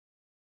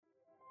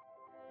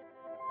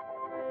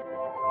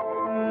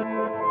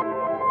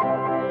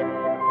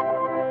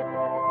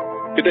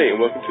Good day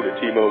and welcome to the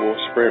T-Mobile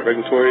Sprint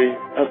Regulatory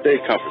Update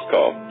Conference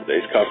Call.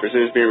 Today's conference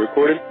is being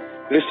recorded.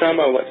 At this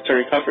time, I would like to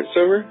turn the conference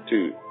over to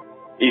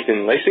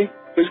Ethan Lacey.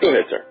 Please go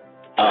ahead, sir.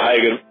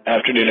 Hi, good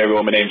afternoon,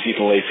 everyone. My name is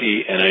Ethan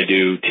Lacey, and I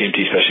do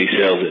TMT Specialty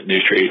Sales at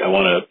New Street. I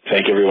want to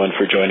thank everyone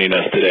for joining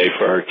us today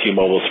for our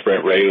T-Mobile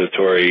Sprint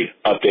Regulatory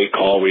Update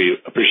Call. We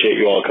appreciate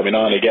you all coming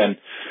on. Again,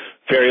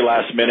 very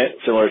last minute,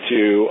 similar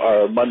to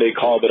our Monday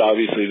call, but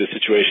obviously the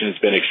situation has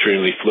been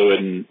extremely fluid,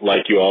 and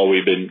like you all,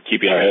 we've been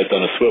keeping our heads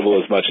on a swivel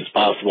as much as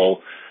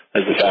possible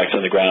as the facts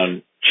on the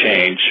ground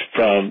change.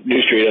 From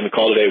New Street on the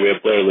call today, we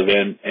have Blair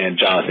Levin and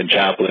Jonathan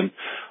Chaplin.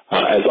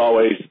 As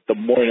always, the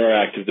more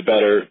interactive, the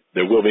better.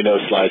 There will be no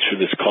slides for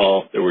this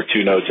call. There were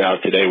 2 notes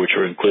out today, which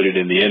were included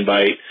in the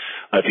invite.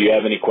 If you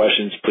have any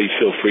questions, please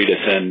feel free to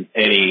send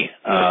any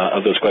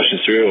of those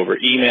questions through over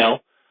email.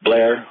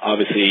 Blair,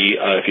 obviously,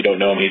 if you don't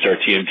know him, he's our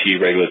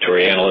TMT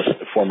regulatory analyst,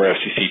 the former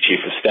FCC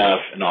chief of staff,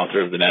 and author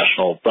of the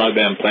National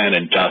Broadband Plan,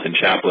 and Jonathan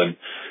Chaplin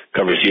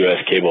covers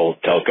U.S. cable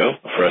telco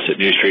for us at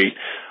New Street.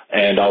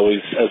 And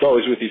as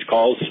always with these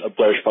calls,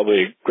 Blair's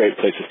probably a great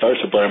place to start.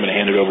 So, Blair, I'm going to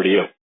hand it over to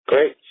you.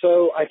 Great.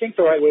 So I think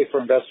the right way for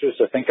investors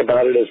to think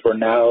about it is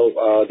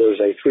there's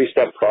a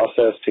 3-step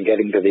process to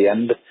getting to the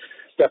end.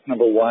 Step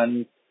number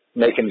 1,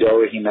 Macon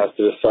Delrahim has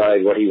to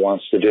decide what he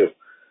wants to do.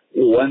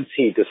 Once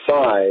he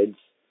decides,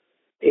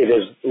 it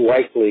is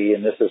likely,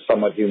 and this is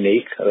somewhat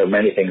unique, there are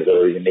many things that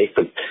are unique,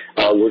 but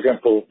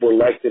we're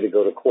likely to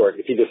go to court.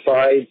 If he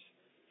decides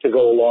to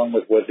go along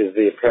with what is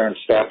the apparent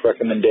staff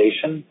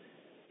recommendation,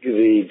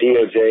 the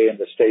DOJ and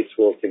the states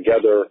will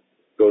together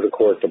go to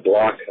court to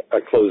block a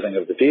closing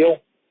of the deal.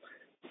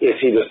 If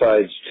he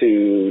decides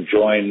to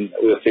join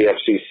with the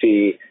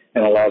FCC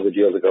and allow the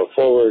deal to go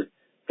forward,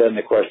 then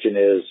the question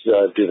is,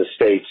 do the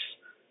states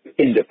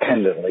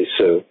independently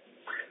sue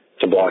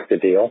to block the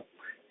deal?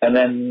 And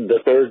then the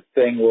third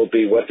thing will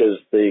be, what does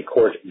the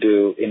court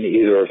do in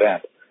either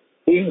event?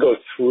 We can go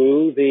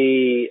through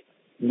the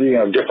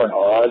different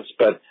odds,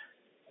 but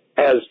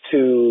as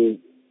to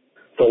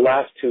the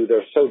last 2,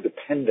 they're so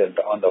dependent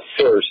on the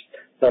first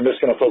that I'm just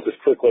going to focus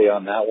quickly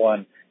on that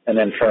one and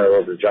then turn it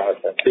over to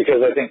Jonathan,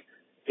 because I think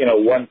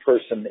one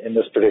person in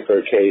this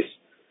particular case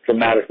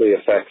dramatically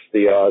affects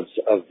the odds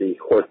of the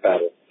court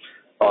battle.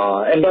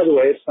 And by the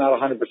way, it's not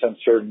 100%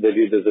 certain that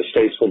either the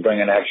states will bring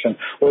an action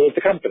or that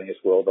the companies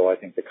will, though I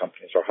think the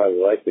companies are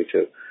highly likely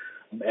to.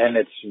 And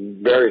it's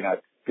really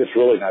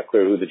not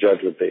clear who the judge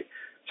would be.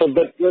 So,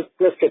 but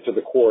let's get to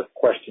the core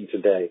question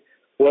today.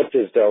 What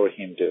does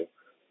Delrahim do?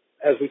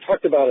 As we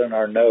talked about in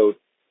our note,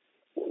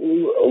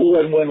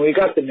 when we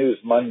got the news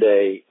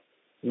Monday,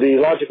 the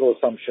logical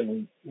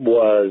assumption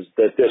was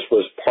that this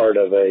was part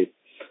of a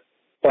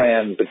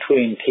plan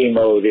between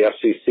TMO, the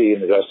FCC,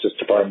 and the Justice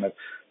Department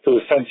to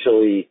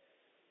essentially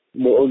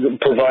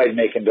provide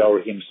Macon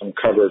Delrahim some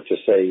cover to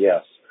say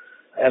yes.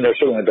 And there's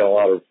certainly been a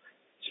lot of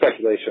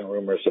speculation and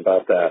rumors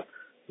about that.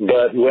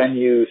 But when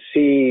you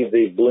see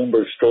the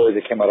Bloomberg story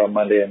that came out on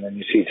Monday and then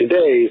you see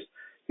today's,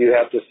 you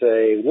have to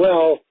say,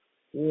 well,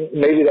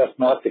 maybe that's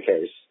not the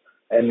case.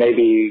 And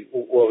maybe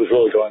what was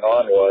really going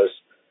on was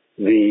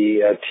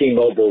the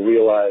T-Mobile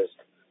realized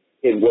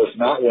it was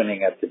not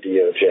winning at the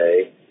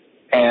DOJ,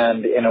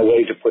 and in a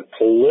way to put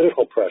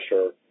political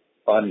pressure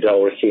on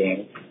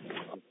Delrahim,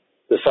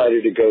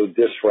 decided to go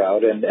this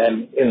route. And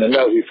in the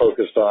note, we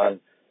focused on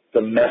the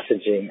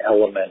messaging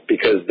element,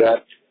 because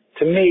that,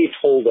 to me,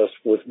 told us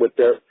what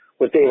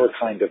they were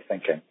kind of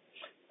thinking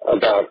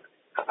about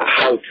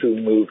how to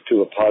move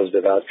to a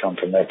positive outcome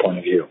from their point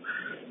of view.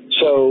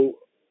 So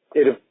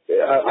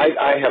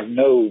I have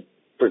no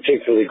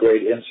particularly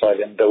great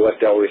insight into what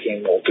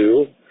Delrahim will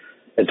do.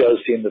 It does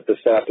seem that the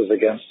staff is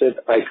against it.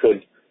 I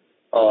could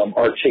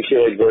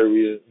articulate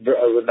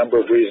a number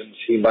of reasons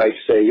he might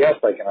say yes.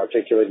 I can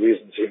articulate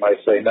reasons he might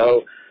say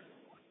no.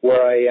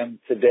 Where I am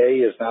today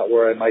is not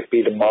where I might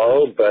be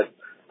tomorrow, but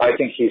I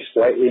think he's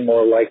slightly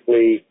more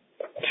likely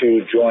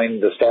to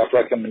join the staff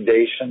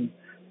recommendation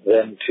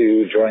than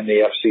to join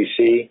the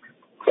FCC.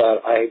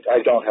 But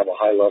I don't have a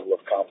high level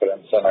of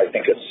confidence, and I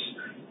think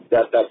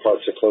that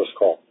part's a close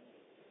call.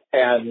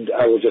 And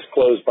I will just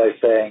close by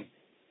saying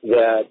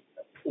that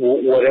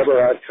whatever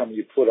outcome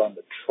you put on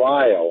the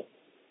trial,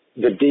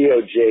 the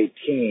DOJ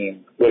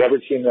team, whatever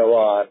team they're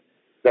on,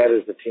 that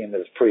is the team that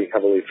is pretty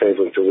heavily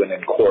favored to win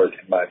in court,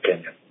 in my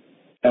opinion.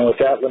 And with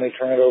that, let me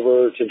turn it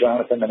over to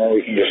Jonathan, and then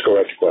we can just go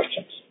right to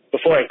questions.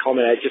 Before I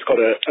comment, I just got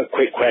a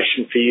quick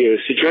question for you.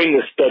 So during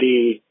the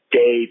study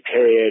day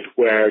period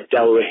where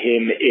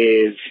Delrahim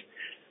is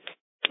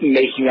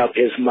making up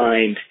his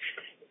mind,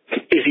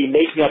 is he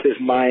making up his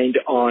mind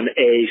on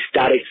a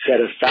static set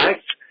of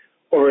facts,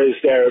 or is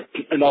there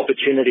an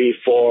opportunity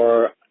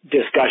for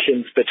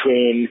discussions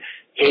between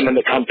him and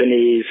the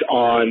companies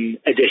on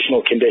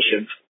additional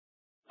conditions?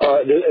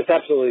 It's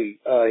absolutely,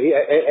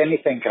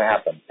 anything can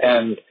happen.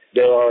 And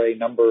there are a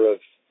number of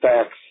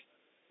facts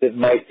that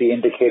might be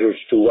indicators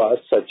to us,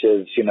 such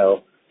as,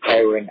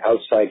 hiring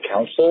outside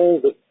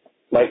counsel that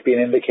might be an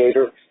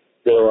indicator.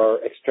 There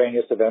are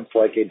extraneous events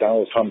like a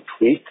Donald Trump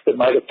tweet that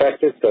might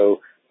affect it,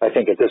 so I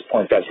think at this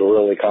point that's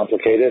really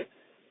complicated.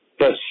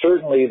 But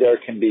certainly there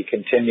can be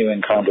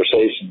continuing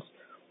conversations.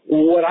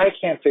 What I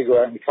can't figure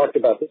out, and we talked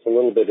about this a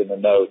little bit in the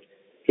note,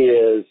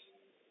 is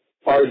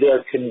are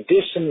there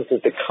conditions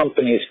that the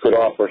companies could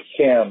offer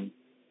him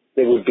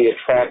that would be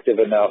attractive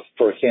enough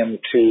for him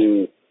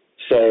to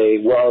say,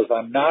 whereas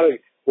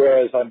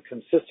I'm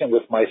consistent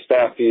with my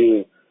staff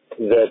view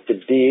that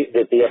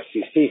the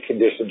FCC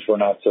conditions were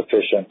not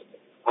sufficient,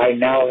 I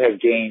now have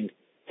gained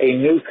a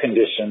new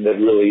condition that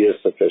really is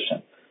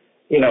sufficient.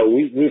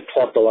 We've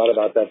talked a lot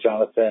about that,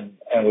 Jonathan,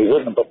 and we've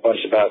written a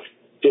bunch about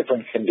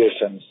different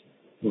conditions.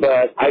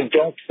 But I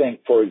don't think,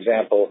 for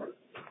example,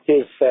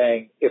 his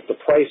saying, if the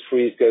price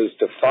freeze goes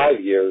to 5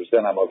 years,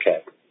 then I'm okay.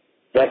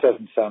 That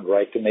doesn't sound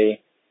right to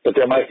me. But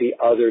there might be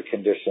other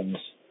conditions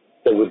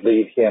that would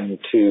lead him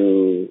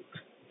to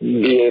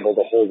be able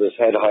to hold his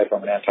head high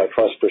from an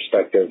antitrust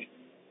perspective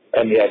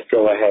and yet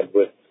go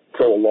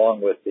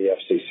along with the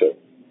FCC.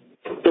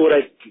 So what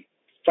I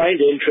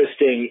find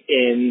interesting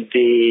in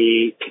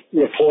the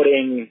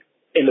reporting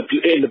in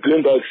the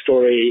Bloomberg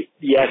story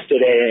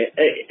yesterday,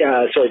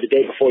 the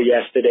day before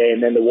yesterday,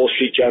 and then the Wall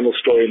Street Journal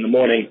story in the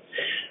morning,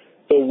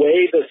 the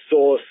way the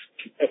source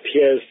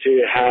appears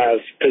to have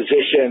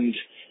positioned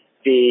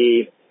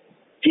the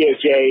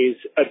DOJ's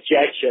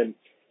objection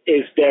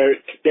is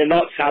they're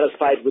not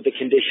satisfied with the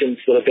conditions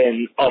that have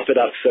been offered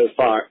up so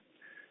far,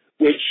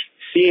 which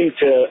seem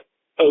to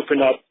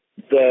open up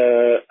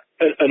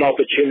an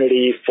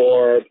opportunity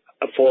for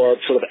sort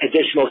of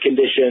additional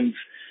conditions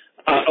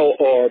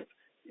or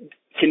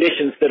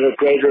conditions that are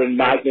greater in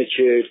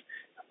magnitude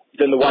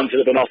than the ones that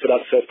have been offered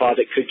up so far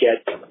that could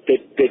get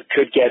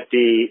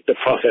the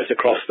process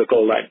across the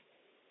goal line.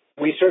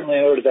 We certainly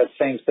noted that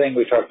same thing.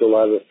 We talked to a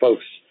lot of the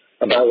folks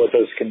about what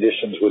those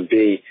conditions would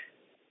be.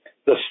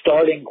 The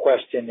starting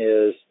question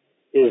is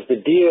the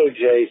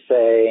DOJ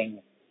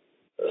saying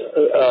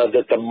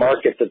that the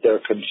market that they're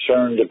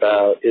concerned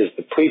about is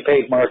the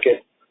prepaid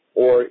market,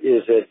 or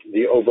is it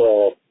the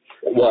overall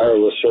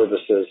wireless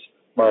services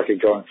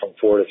market going from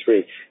 4 to 3?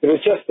 If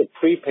it's just the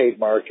prepaid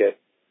market,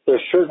 there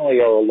certainly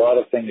are a lot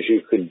of things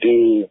you could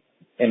do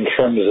in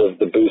terms of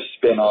the Boost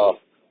spinoff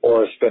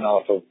or a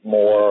spinoff of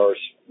more,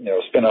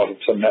 spinoff of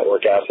some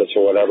network assets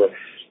or whatever,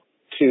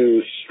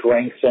 to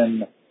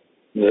strengthen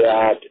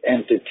that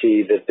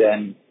entity that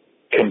then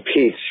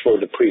competes for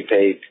the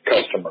prepaid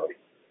customer.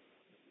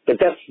 But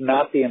that's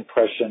not the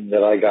impression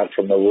that I got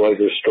from the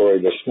Reuters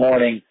story this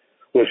morning,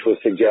 which was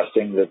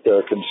suggesting that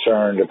they're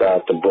concerned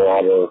about the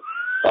broader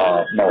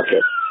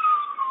market.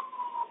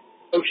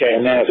 Okay.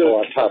 And then it's a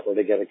lot tougher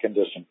to get a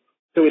condition.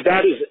 So with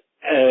that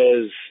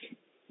as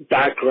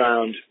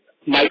background,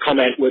 my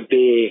comment would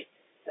be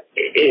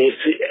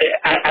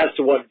as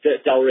to what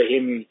Del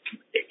Rahim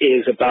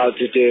is about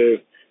to do,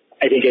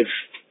 I think it's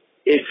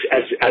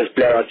as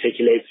Blair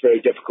articulates,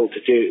 very difficult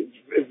to do,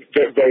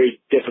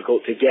 very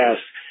difficult to guess.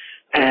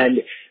 And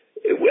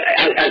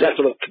as that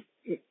sort of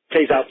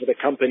plays out for the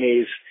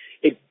companies,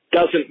 it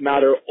doesn't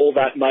matter all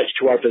that much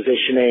to our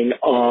positioning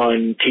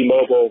on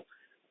T-Mobile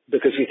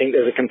because we think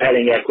there's a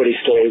compelling equity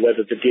story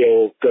whether the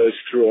deal goes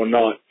through or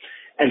not.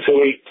 And so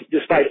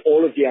despite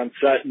all of the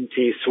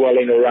uncertainty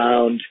swirling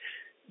around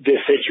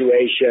this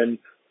situation,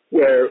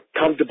 we're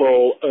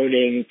comfortable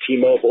owning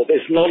T-Mobile.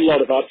 There's not a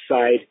lot of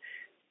upside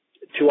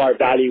to our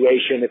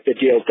valuation if the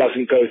deal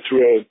doesn't go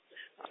through,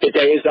 but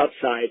there is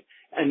upside.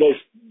 And there's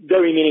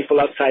very meaningful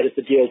upside if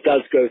the deal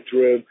does go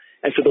through.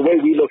 And so the way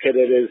we look at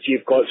it is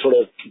you've got sort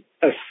of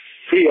a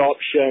free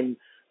option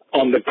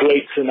on the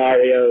great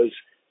scenarios,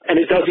 and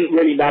it doesn't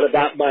really matter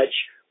that much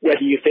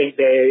whether you think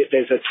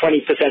there's a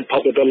 20%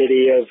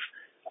 probability of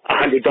a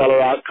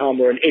 $100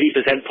 outcome or an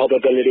 80%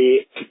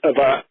 probability of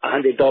a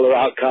 $100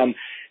 outcome.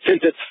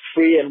 Since it's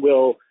free and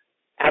we'll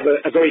have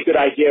a very good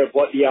idea of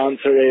what the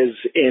answer is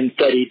in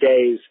 30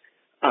 days,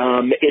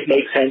 it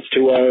makes sense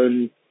to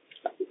own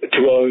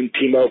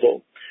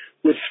T-Mobile.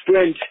 With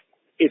Sprint,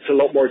 it's a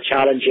lot more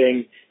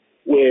challenging.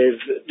 With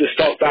the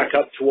stock back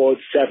up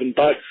towards $7,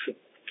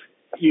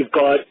 you've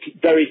got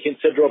very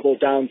considerable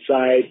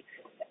downside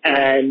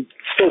and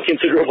still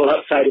considerable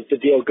upside if the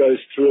deal goes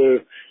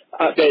through.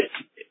 But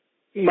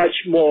much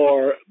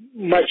more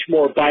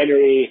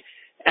binary.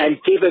 And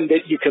given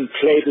that you can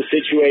play the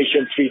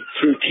situation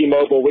through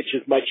T-Mobile, which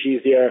is much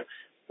easier,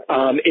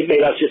 it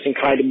made us just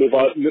inclined to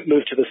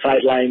move to the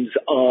sidelines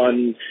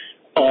on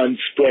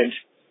Sprint.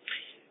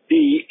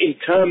 In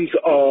terms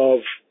of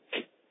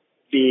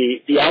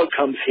the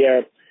outcomes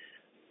here,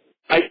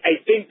 I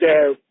think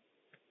there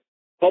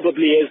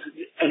probably is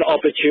an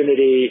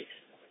opportunity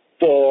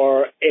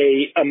for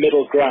a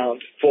middle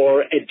ground,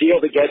 for a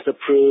deal that gets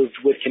approved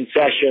with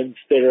concessions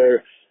that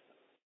are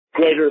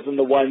greater than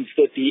the ones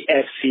that the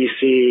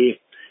FCC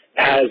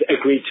has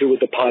agreed to with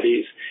the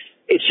parties.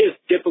 It's just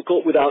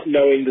difficult without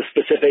knowing the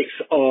specifics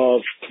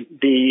of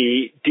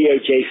the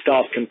DOJ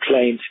staff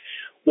complaint,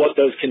 what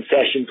those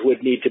concessions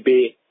would need to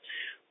be.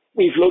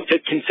 We've looked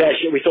at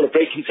we sort of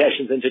break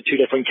concessions into two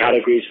different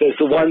categories. There's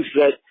the ones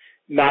that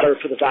matter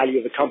for the value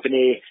of the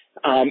company,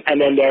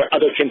 and then there are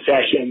other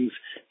concessions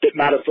that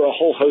matter for a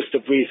whole host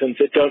of reasons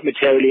that don't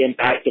materially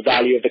impact the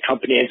value of the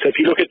company. And so if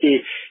you look at the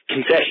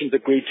concessions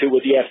agreed to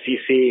with the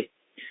FCC,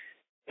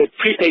 the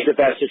prepaid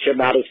divestiture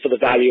matters for the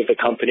value of the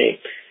company.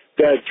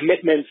 The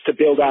commitments to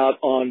build out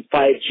on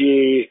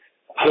 5G,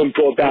 home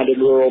broadband in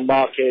rural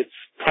markets,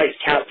 price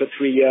cap for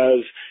 3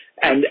 years,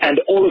 and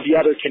all of the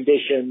other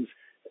conditions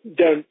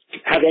don't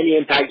have any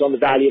impact on the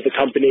value of the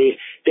company.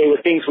 They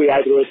were things we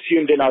either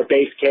assumed in our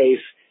base case,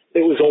 it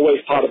was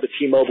always part of the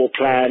T-Mobile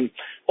plan,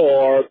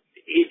 or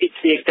it's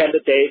the extent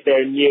that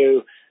they're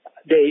new,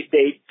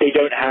 they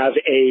don't have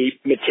a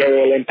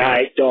material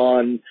impact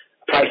on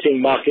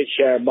pricing, market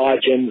share,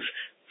 margins,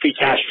 free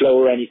cash flow,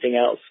 or anything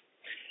else.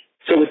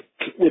 So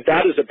with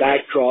that as a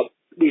backdrop,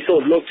 we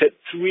sort of looked at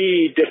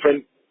three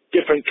different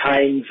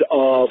kinds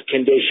of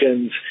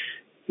conditions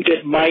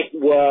that might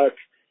work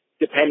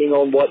depending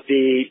on what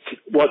the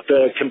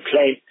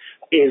complaint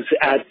is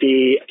at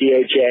the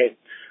DOJ.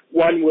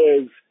 One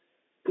was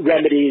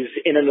remedies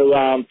in and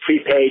around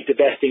prepaid,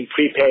 divesting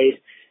prepaid,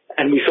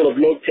 and we sort of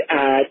looked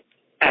at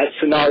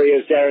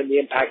scenarios there and the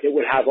impact it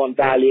would have on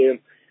value.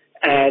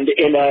 And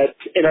in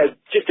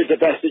just a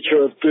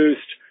divestiture of Boost,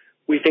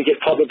 we think it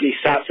probably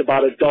saps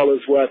about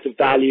 $1 worth of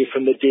value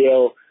from the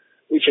deal,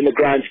 which in the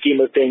grand scheme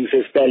of things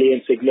is fairly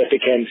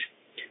insignificant.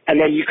 And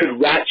then you could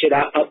ratchet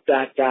up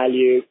that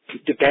value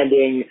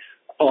depending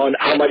on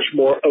how much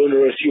more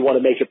onerous you want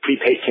to make a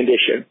prepaid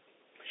condition.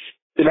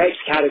 The next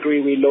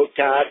category we looked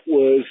at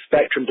was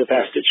spectrum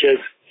divestitures.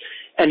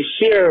 And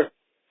here,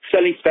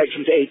 selling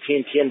spectrum to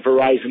AT&T and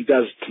Verizon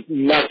does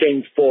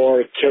nothing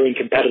for curing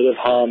competitive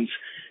harms.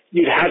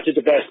 You'd have to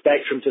divest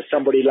spectrum to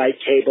somebody like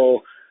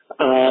cable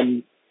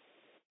or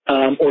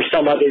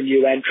some other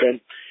new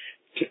entrant.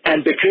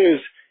 And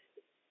because,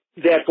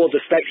 therefore,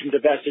 the spectrum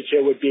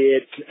divestiture would be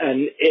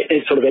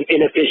it's sort of an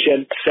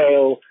inefficient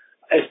sale,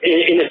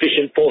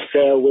 inefficient forced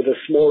sale with a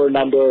smaller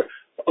number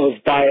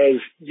of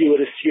buyers, you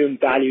would assume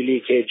value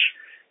leakage.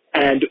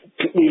 And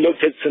we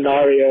looked at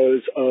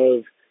scenarios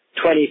of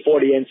 20,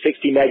 40, and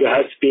 60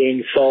 megahertz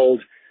being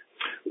sold.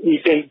 We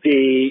think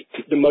the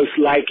most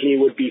likely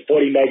would be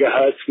 40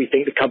 megahertz. We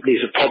think the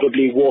companies would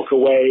probably walk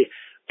away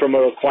from a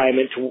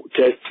requirement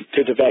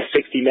to divest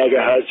 60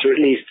 megahertz, or at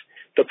least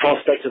the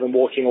prospect of them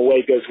walking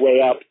away goes way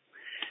up.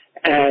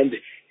 And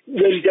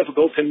really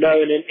difficult to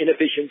know in an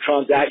inefficient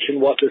transaction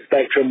what the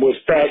spectrum would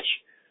fetch,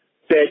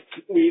 but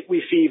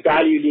we see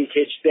value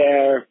leakage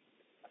there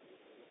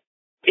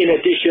in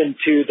addition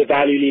to the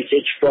value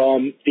leakage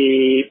from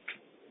the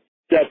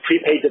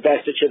prepaid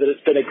divestiture that has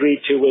been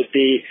agreed to with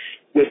the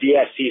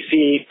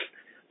FCC,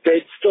 but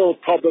it's still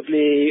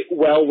probably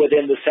well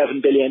within the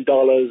 $7 billion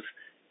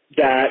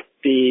that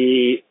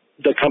the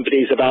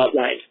companies have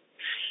outlined.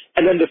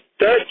 And then the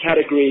third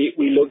category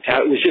we looked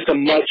at was just a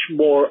much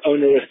more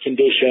onerous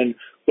condition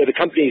where the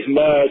companies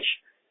merge,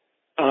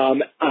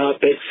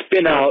 but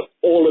spin out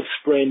all of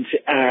Sprint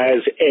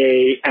as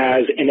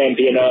an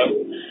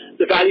MVNO.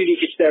 The value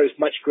leakage there is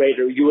much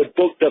greater. You would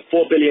book the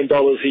 $4 billion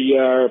a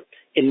year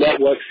in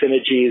network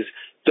synergies,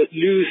 but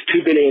lose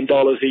 $2 billion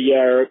a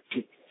year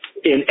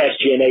in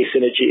SG&A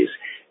synergies.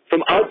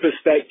 From our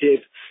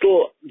perspective,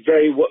 still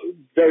very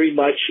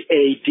much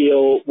a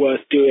deal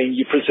worth doing.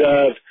 You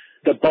preserve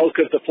the bulk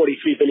of the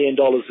 $43 billion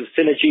of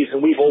synergies,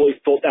 and we've always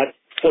thought that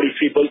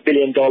 $43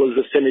 billion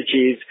of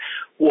synergies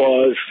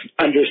was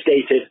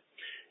understated.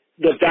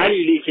 The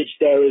value leakage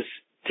there is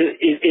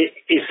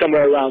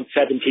somewhere around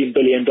 $17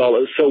 billion,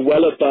 so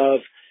well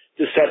above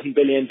the $7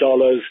 billion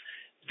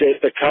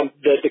that the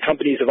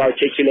companies have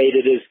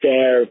articulated as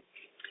their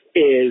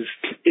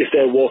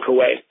walk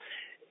away.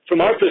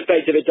 From our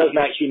perspective, it doesn't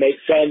actually make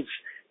sense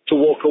to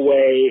walk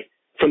away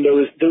from the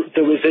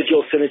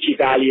residual synergy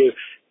value.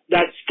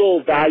 That's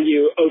still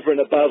value over and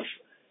above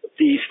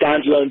the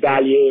standalone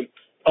value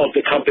of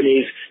the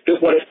companies.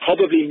 But what it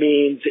probably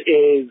means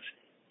is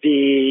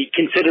the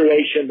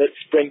consideration that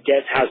Sprint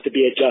gets has to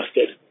be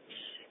adjusted.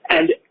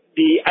 And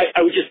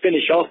I would just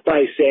finish off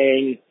by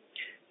saying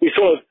we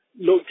sort of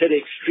looked at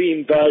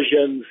extreme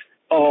versions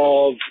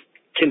of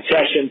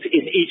concessions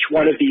in each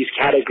one of these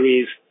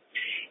categories.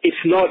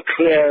 It's not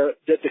clear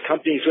that the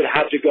companies would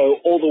have to go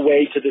all the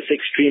way to this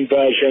extreme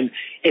version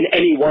in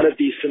any one of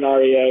these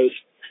scenarios.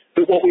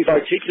 But what we've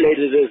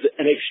articulated is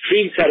an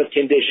extreme set of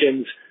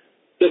conditions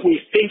that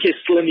we think is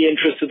still in the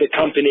interest of the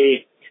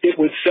company. It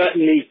would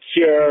certainly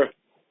cure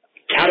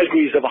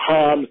categories of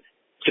harm,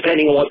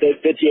 depending on what the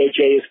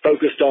DOJ is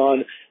focused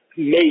on,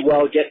 may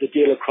well get the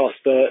deal across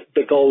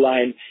the goal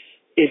line.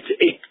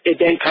 It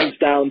then comes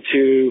down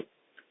to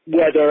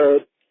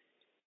whether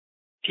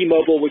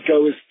T-Mobile would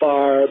go as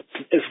far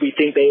as we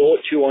think they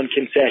ought to on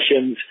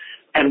concessions,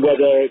 and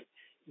whether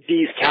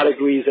these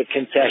categories of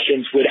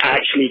concessions would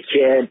actually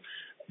cure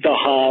the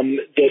harm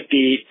that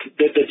the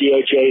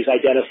DOJ has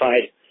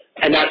identified.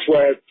 And that's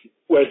where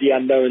the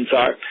unknowns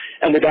are.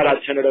 And with that,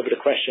 I'll turn it over to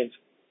questions.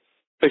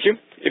 Thank you.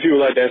 If you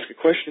would like to ask a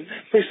question,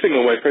 please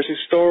signal by pressing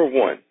star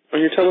 1 on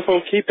your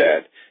telephone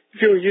keypad.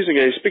 If you are using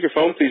a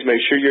speakerphone, please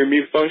make sure your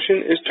mute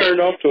function is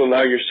turned off to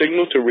allow your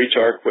signal to reach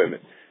our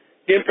equipment.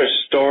 Again, press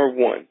star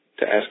 1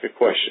 to ask a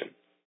question.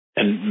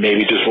 And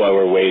maybe just while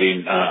we're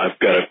waiting, I've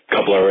got a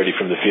couple already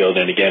from the field.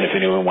 And again, if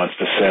anyone wants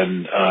to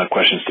send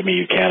questions to me,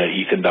 you can at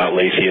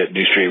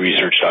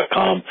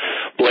ethan.lacey@newstraightresearch.com.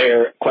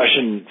 Blair,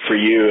 question for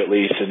you, at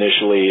least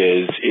initially,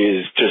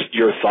 is just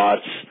your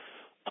thoughts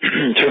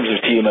in terms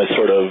of TEMA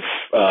sort of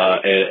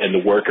and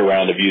the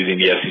workaround of using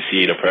the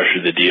FCC to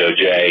pressure the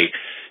DOJ.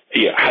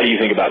 How do you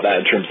think about that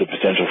in terms of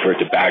potential for it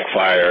to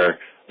backfire,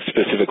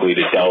 specifically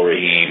to Del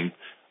Rahim,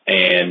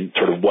 and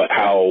sort of what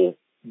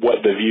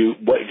view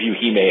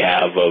he may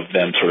have of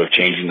them sort of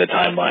changing the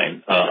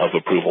timeline of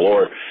approval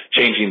or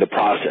changing the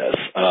process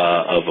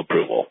of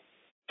approval?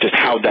 Just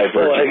how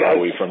divergent are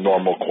we from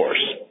normal course,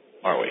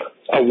 are we?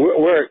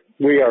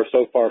 We are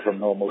so far from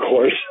normal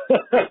course.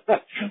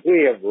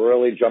 We have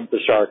really jumped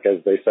the shark,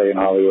 as they say in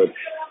Hollywood.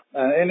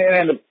 And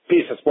in the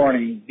piece this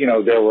morning,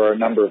 there were a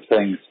number of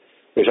things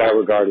which I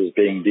regard as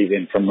being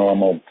deviant from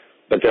normal,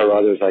 but there are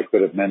others I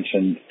could have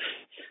mentioned.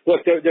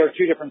 Look, there are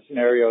two different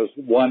scenarios.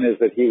 One is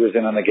that he was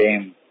in on the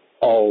game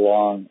all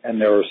along, and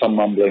there were some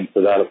rumblings to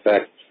that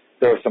effect.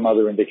 There are some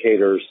other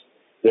indicators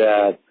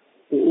that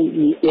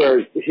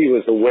where he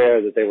was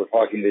aware that they were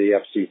talking to the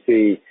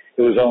FCC.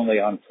 It was only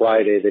on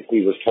Friday that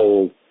he was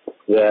told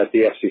that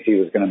the FCC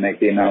was going to make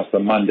the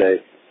announcement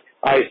Monday.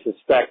 I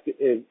suspect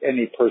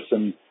any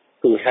person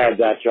who had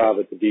that job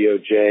at the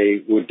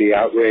DOJ would be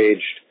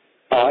outraged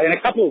in a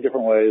couple of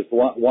different ways.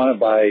 One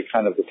by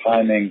kind of the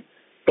timing,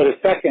 but a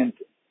second,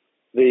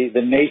 the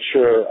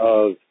nature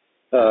of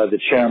the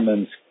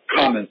chairman's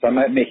comments. I'm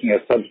not making a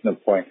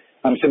substantive point.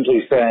 I'm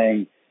simply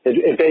saying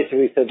it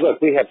basically said,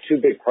 look, we have two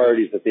big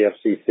priorities at the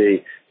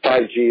FCC,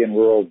 5G and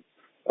rural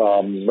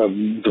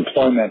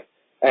deployment,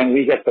 and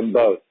we get them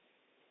both.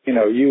 You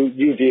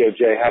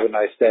DOJ, have a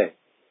nice day.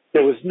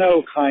 There was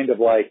no kind of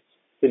like,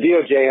 the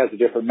DOJ has a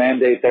different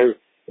mandate. Their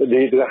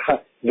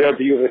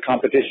view of the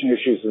competition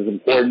issues is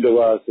important to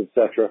us,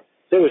 etc.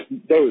 There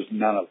was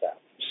none of that.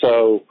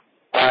 So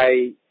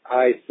I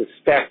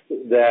suspect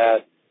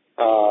that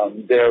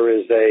there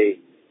is a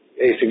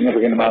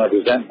significant amount of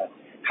resentment.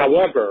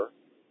 However,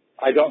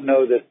 I don't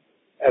know that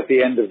at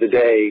the end of the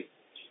day,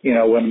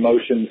 when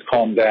emotions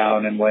calm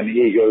down and when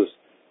egos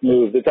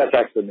move, that's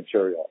actually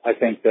material. I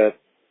think that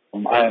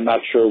I am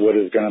not sure what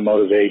is going to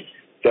motivate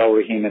Del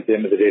Rahim at the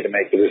end of the day to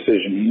make the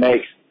decision he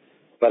makes,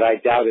 but I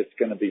doubt it's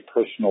going to be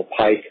personal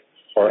pique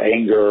or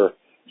anger.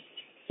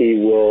 He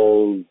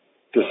will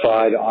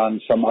decide on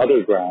some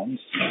other grounds,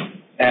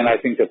 and I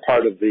think that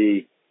part of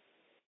the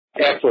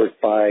effort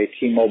by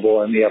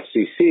T-Mobile and the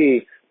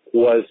FCC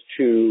was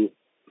to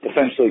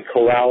essentially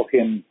corral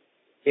him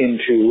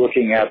into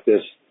looking at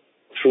this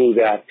through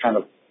that kind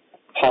of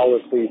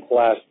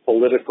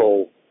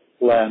policy/political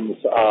lens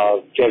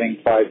of getting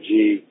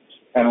 5G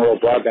and rural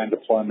broadband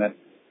deployment,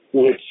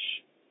 which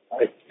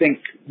I think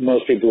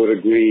most people would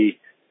agree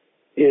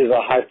is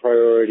a high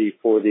priority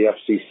for the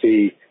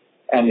FCC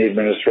and the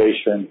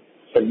administration,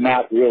 but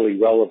not really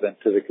relevant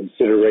to the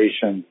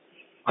consideration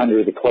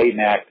under the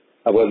Clayton Act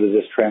of whether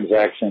this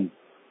transaction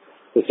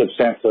is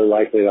substantially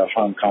likely to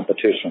harm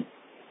competition.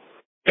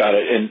 Got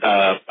it. And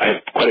I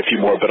have quite a few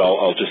more, but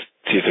I'll just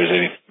see if there's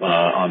any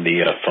on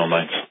the phone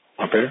lines.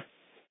 Operator?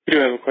 We do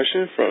have a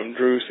question from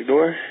Drew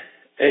Segura,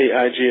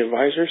 AIG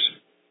Advisors.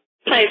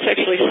 Hi, it's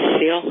actually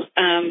Cecile.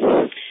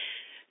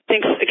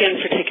 Thanks again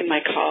for taking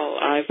my call.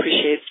 I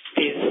appreciate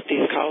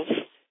these calls.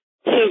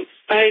 So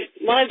I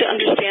wanted to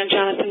understand,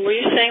 Jonathan, were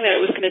you saying that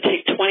it was going to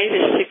take 20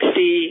 to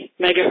 60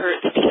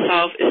 megahertz to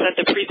solve, is that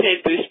the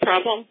prepaid boost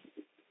problem,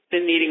 the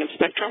needing of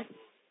spectrum?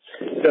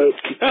 So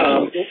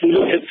we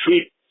looked at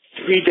three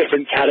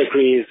different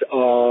categories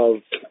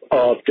of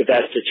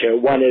divestiture.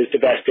 One is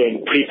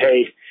divesting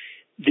prepaid,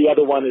 the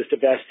other one is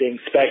divesting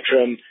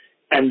spectrum,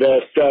 and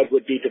the third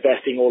would be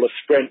divesting all of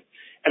Sprint.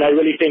 And I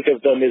really think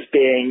of them as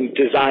being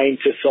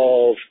designed to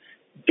solve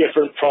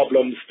different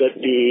problems that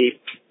the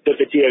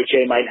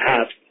DOJ might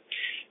have.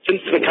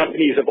 Since the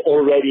companies have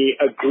already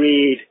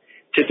agreed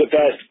to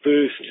divest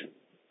Boost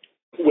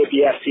with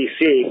the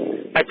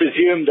FCC, I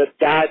presume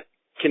that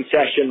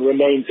concession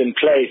remains in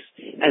place.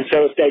 And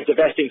so if they're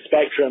divesting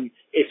spectrum,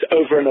 it's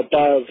over and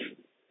above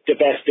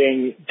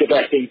divesting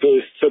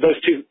Boost. So those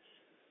two,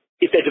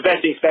 if they're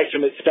divesting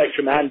spectrum, it's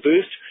spectrum and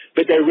Boost,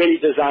 but they're really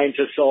designed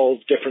to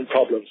solve different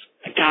problems.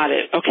 Got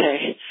it.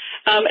 Okay.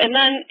 And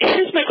then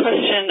here's my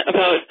question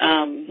about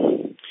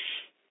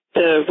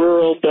the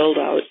rural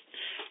build-out.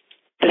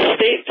 The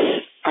states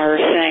are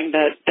saying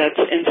that that's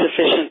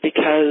insufficient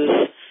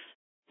because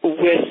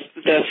with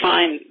the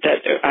fine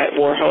that,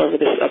 or however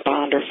this, a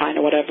bond or fine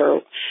or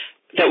whatever,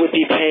 that would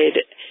be paid,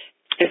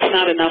 it's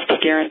not enough to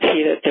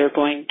guarantee that they're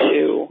going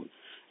to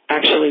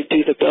actually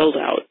do the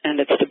build-out, and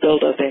it's the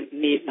build-out they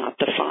need, not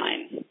the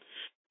fine.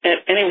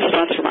 Any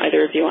response from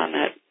either of you on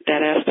that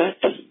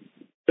aspect?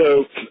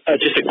 So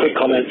just a quick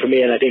comment from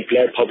me, and I think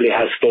Blair probably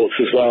has thoughts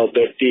as well,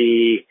 but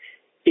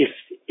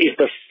if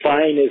the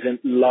fine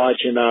isn't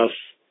large enough,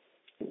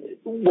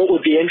 what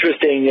would be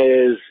interesting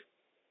is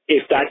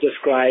if that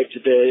described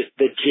the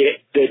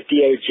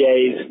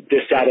DOJ's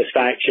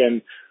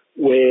dissatisfaction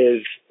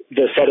with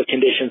the set of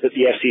conditions that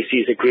the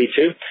FCC's agreed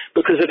to,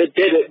 because if it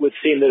did, it would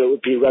seem that it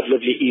would be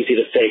relatively easy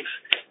to fix.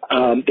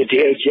 The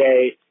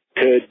DOJ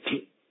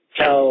could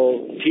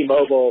tell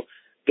T-Mobile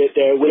that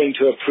they're willing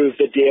to approve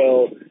the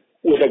deal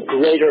with a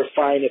greater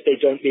fine if they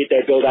don't meet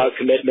their build-out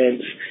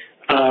commitments.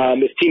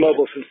 If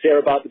T-Mobile's sincere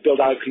about the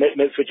build-out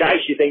commitments, which I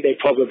actually think they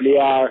probably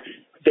are,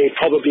 they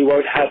probably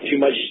won't have too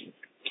much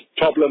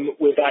problem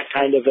with that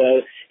kind of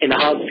a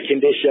enhanced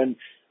condition,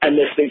 and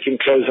this thing can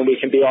close and we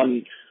can be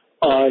on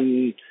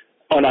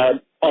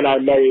our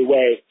merry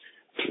way.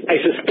 I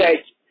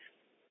suspect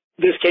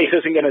this case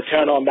isn't going to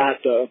turn on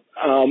that, though.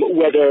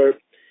 Whether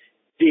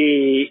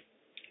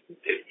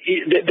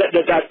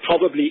that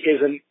probably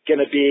isn't going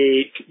to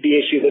be the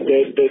issue that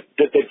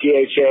the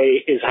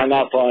DOJ is hung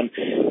up on,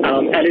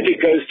 and if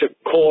it goes to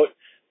court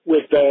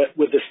with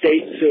the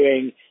state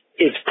suing,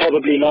 it's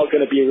probably not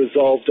going to be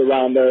resolved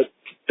around the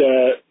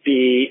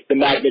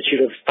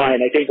magnitude of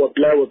fine. I think what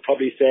Blair would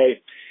probably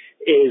say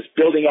is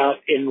building out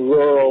in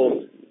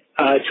rural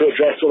to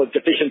address all the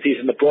deficiencies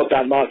in the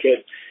broadband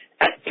market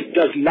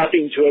does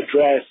nothing to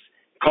address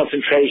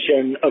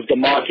concentration of the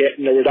market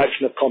and the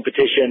reduction of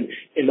competition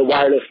in the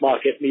wireless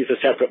market. These are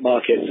separate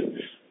markets.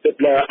 But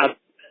Blair,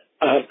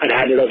 I'd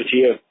hand it over to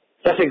you.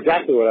 That's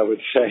exactly what I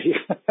would say.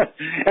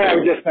 And I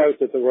would just note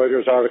that the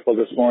Reuters article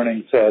this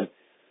morning said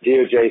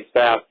DOJ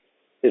staff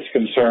is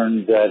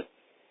concerned that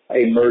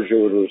a merger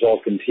would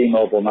result in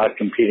T-Mobile not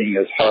competing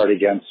as hard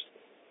against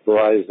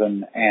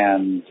Verizon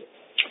and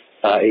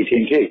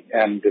AT&T,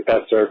 and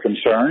that's their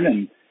concern,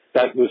 and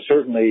that was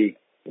certainly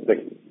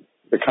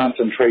the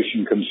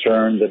concentration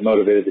concern that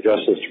motivated the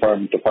Justice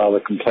Department to file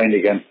a complaint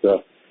against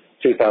the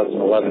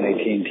 2011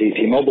 AT&T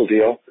T-Mobile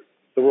deal.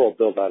 The rural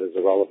build-out is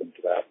irrelevant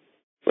to that.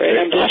 Right,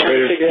 I'm just trying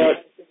to figure out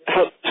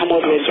how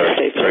motivated the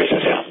states are.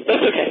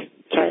 That's okay.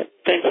 Sorry,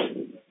 thanks.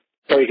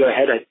 Sorry, go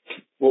ahead.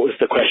 What was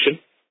the question?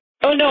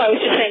 Oh, no, I was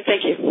just saying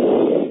thank you.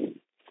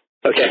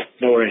 Okay,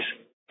 no worries.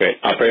 Great.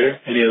 Operator,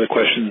 any other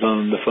questions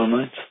on the phone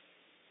lines?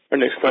 Our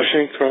next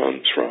question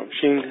comes from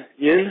Xing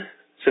Yin,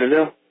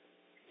 Citadel.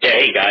 Yeah,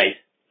 hey guys.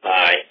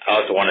 I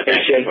also want to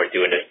thank you for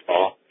doing this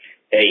call.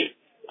 Hey,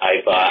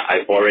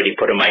 I've already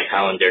put in my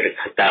calendar to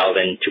dial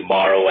in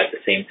tomorrow at the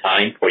same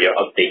time for your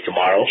update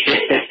tomorrow.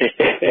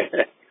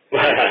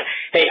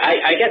 Hey,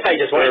 I guess I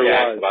just wanted to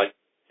ask about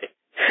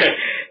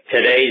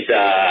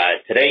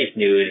today's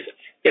news.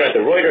 You know, the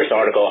Reuters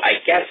article, I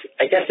guess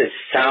it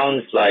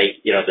sounds like,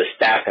 you know, the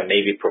staff have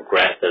maybe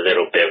progressed a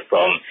little bit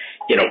from,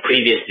 you know,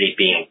 previously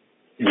being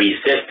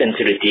resistant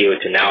to the deal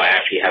to now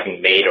actually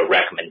having made a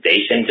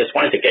recommendation. Just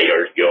wanted to get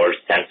your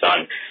sense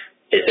on,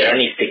 is there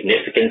any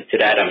significance to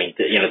that? I mean,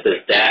 you know,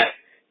 does that,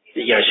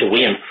 you know, should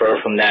we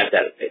infer from that,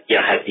 you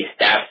know, has the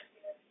staff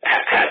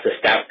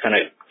kind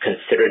of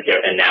considered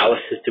their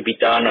analysis to be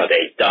done? Are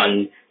they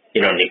done, you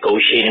know,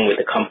 negotiating with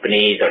the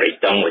companies? Are they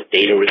done with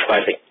data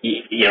requests? Like,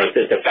 you know,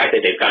 the fact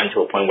that they've gotten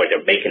to a point where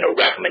they're making a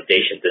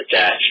recommendation, does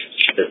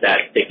that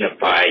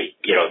signify,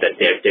 you know,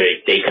 that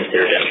they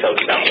consider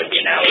themselves done with the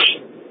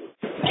analysis?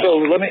 So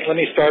let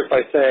me start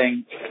by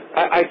saying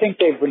I think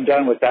they've been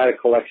done with data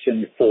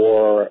collection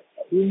for,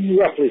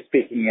 roughly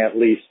speaking, at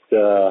least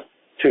 2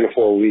 to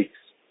 4 weeks.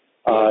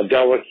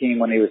 Del Hakim,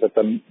 when he was at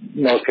the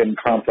Milken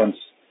conference,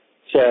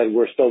 said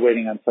we're still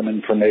waiting on some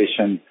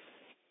information.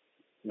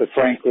 But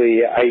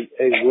frankly,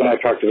 when I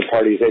talked to the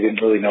parties, they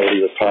didn't really know what he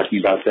was talking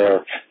about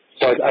there.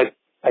 So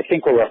I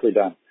think we're roughly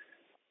done.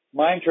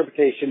 My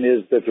interpretation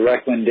is that the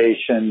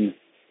recommendation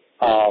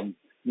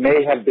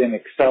may have been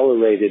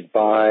accelerated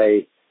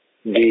by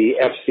the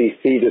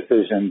FCC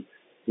decision,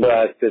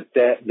 but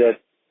that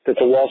the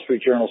Wall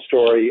Street Journal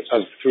story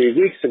of 3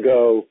 weeks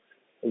ago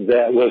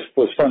that was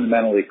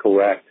fundamentally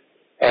correct,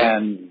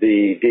 and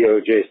the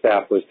DOJ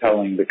staff was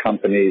telling the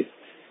companies,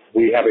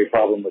 we have a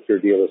problem with your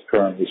deal as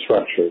currently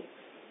structured.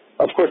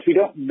 Of course, we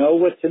don't know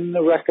what's in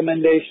the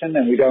recommendation,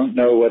 and we don't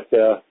know what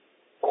the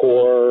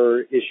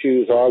core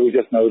issues are. We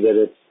just know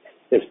that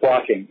it's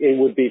blocking. It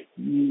would be,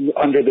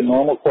 under the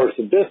normal course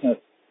of business,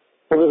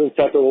 Privilege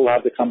Sector will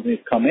have the companies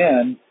come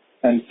in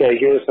and say,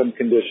 here are some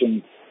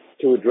conditions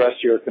to address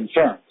your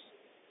concerns.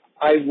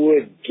 I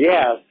would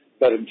guess,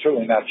 but I'm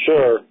certainly not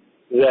sure,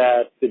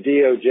 that the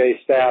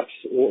DOJ staff,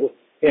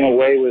 in a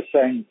way, was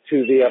saying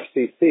to the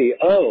FCC,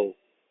 oh,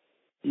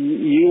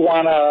 you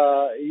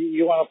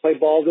wanna play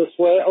ball this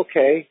way?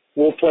 Okay,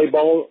 we'll play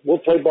ball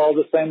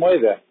the same way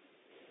then.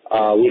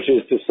 Which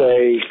is to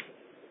say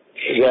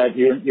that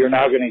you're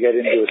now going to get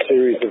into a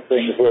series of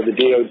things where the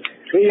DOJ,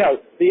 you know,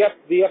 the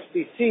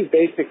FCC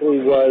basically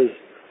was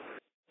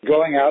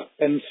going out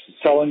and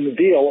selling the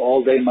deal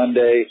all day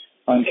Monday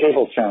on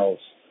cable channels,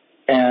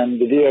 and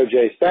the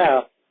DOJ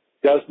staff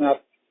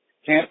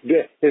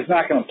is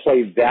not going to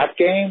play that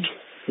game,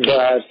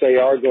 but they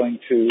are going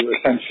to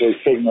essentially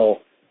signal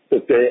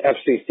that the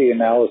FCC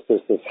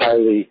analysis is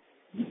highly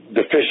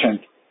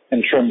deficient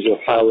in terms of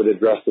how it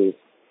addresses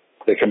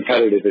the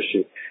competitive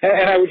issue.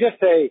 And I would just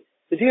say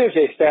the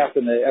DOJ staff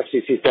and the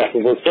FCC staff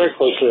will work very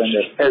closely on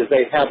this, as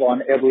they have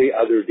on every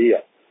other deal.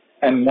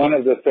 And one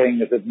of the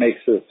things that makes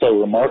it so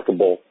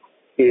remarkable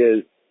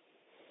is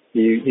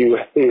you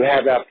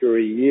have after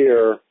a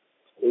year,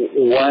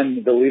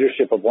 the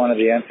leadership of one of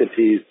the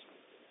entities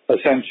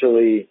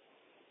essentially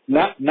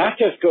not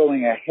just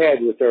going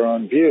ahead with their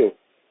own view,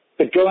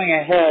 but going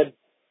ahead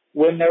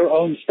when their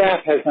own staff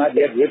has not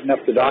yet written up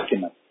the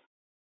document.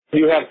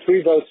 You have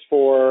 3 votes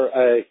for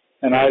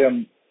an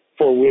item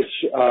for which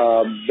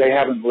they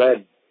haven't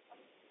led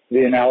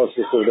the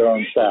analysis of their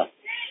own staff.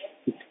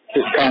 It's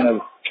just kind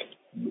of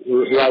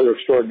rather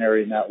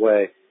extraordinary in that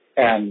way.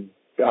 And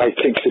I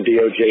think the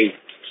DOJ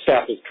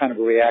staff is kind of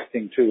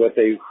reacting to what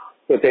they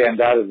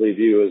undoubtedly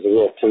view as a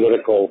real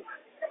political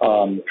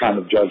kind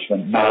of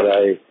judgment, not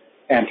a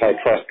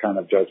antitrust kind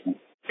of judgment.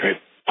 Great.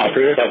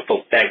 Operator?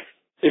 Helpful. Thanks.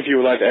 If you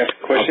would like to ask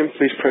a question,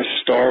 please press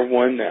star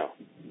 1 now.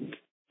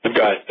 I've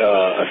got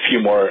a few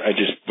more I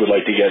just would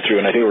like to get through,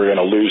 and I think we're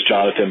going to lose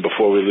Jonathan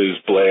before we lose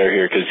Blair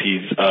here because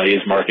he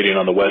is marketing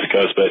on the West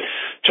Coast. But,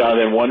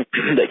 Jonathan, one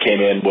that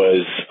came in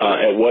was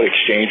at what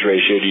exchange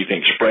ratio do you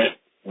think Sprint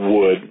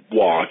would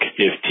walk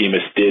if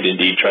TMUS did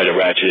indeed try to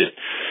ratchet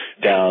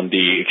down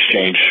the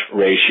exchange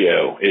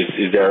ratio?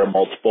 Is there a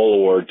multiple,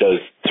 or does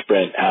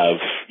Sprint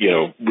have,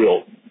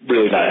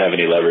 really not have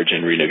any leverage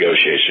in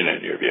renegotiation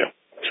in your view?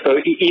 So,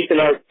 Ethan,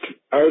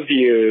 our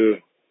view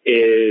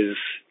is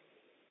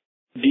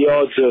the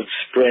odds of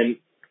Sprint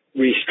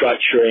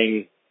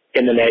restructuring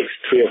in the next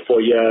 3 or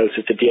 4 years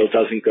if the deal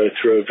doesn't go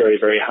through are very,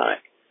 very high.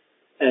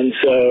 And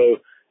so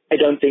I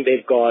don't think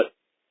they've got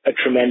a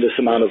tremendous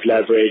amount of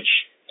leverage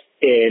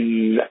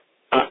in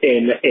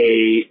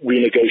a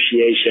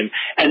renegotiation.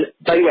 And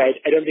by the way,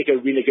 I don't think a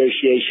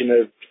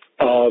renegotiation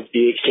of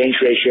the exchange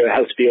ratio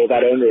has to be all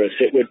that onerous.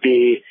 It would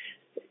be,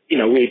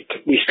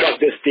 we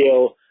struck this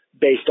deal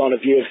based on a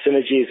view of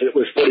synergies that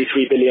was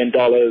 $43 billion.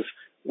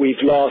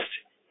 We've lost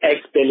X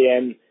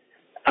billion,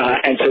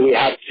 and so we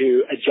have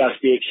to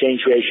adjust the exchange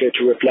ratio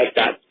to reflect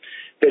that.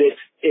 But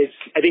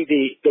I think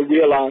the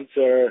real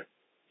answer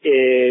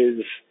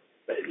is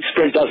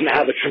Sprint doesn't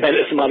have a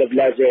tremendous amount of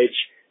leverage,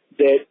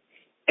 that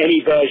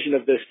any version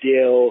of this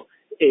deal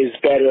is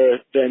better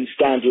than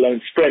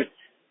standalone Sprint.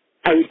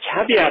 I would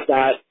caveat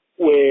that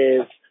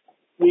with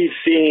we've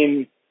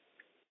seen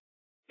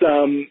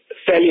some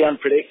fairly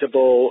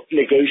unpredictable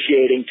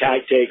negotiating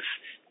tactics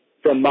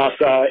from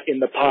Masa in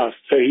the past.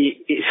 So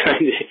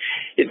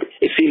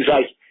it seems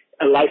like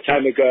a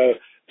lifetime ago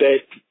that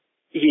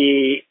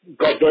he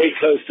got very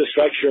close to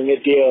structuring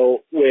a deal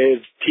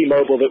with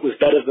T-Mobile that was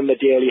better than the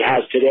deal he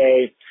has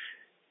today,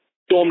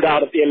 stormed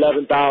out at the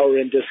 11th hour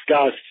in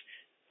disgust,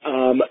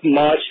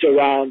 marched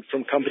around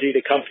from company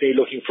to company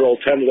looking for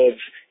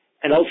alternatives,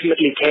 and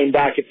ultimately came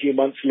back a few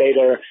months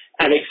later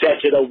and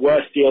accepted a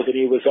worse deal than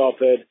he was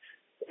offered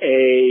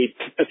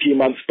a few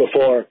months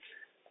before.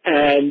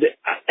 And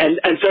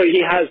so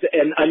he has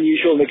an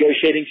unusual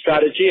negotiating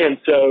strategy, and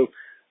so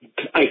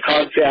I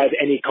can't say I have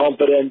any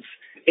confidence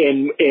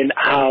in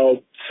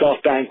how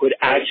SoftBank would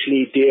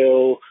actually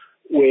deal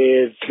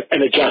with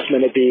an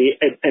adjustment of the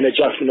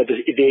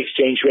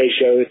exchange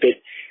ratio if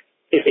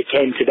it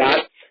came to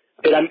that.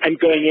 But I'm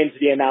going into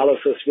the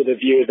analysis with a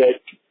view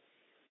that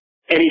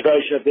any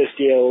version of this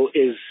deal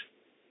is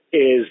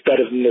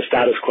better than the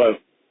status quo.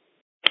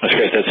 That's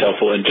great. That's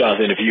helpful. And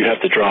Jonathan, if you have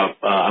to drop,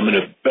 I'm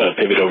going to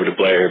pivot over to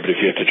Blair, but if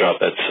you have to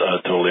drop, that's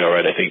totally all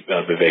right. I think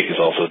Vivek is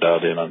also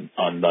dialed in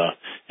on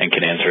and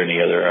can answer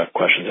any other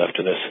questions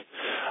after this.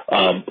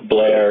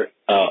 Blair,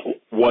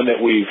 one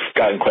that we've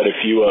gotten quite a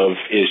few of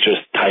is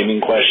just timing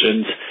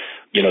questions.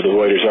 The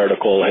Reuters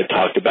article had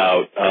talked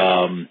about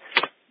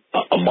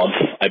a month,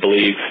 I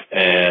believe.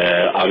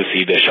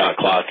 Obviously, the shot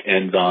clock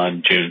ends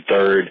on June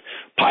 3rd.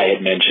 Pi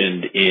had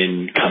mentioned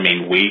in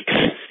coming weeks.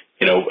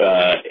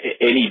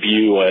 Any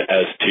view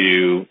as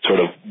to sort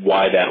of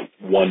why that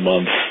 1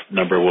 month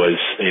number was,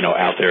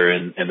 out there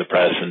in the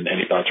press, and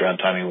any thoughts around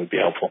timing would be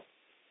helpful.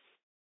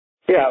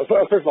 Yeah,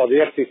 first of all,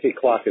 the FCC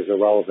clock is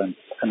irrelevant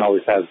and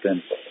always has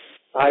been.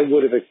 I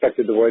would have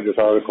expected the Reuters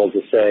article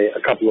to say a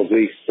couple of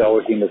weeks,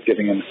 Delrahim is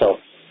giving himself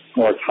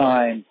more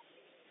time.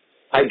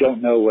 I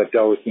don't know what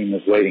Delrahim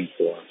is waiting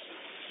for.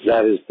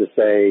 That is to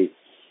say,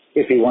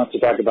 if he wants to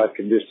talk about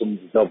conditions,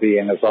 they'll be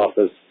in his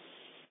office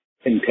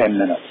in 10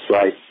 minutes,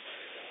 right?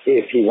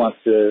 If he wants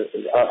to,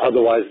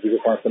 otherwise if he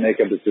just wants to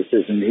make up his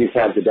decision, he's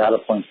had the data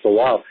points for a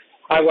while.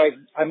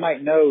 I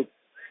might note,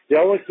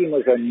 Delrahim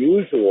was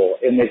unusual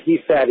in that he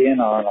sat in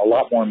on a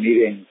lot more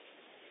meetings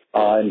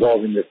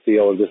involving this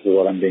deal, this is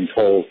what I'm being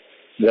told,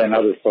 than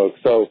other folks.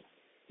 So,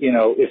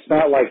 it's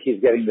not like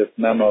he's getting this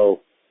memo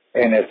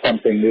and it's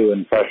something new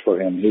and fresh for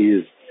him.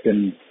 He's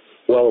been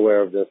well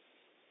aware of this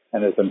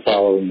and has been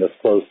following this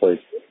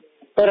closely.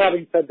 But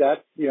having said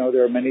that,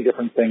 there are many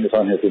different things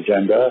on his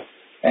agenda,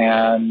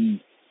 and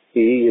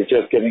he is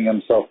just giving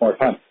himself more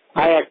time.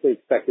 I actually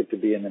expect it to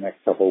be in the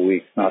next couple of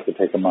weeks, not to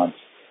take a month.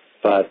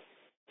 But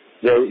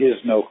there is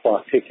no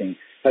clock ticking.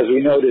 As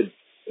we noted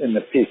in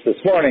the piece this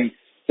morning,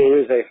 there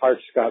is a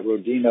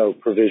Hart-Scott-Rodino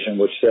provision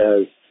which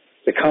says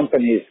the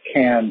companies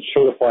can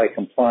certify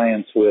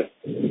compliance with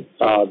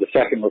the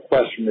second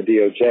request from the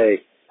DOJ,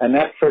 and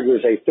that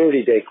triggers a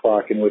 30-day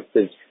clock in which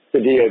the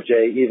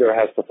DOJ either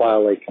has to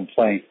file a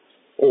complaint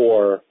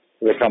or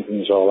the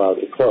companies are allowed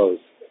to close.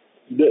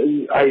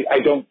 I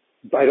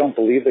don't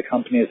believe the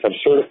companies have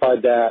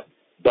certified that,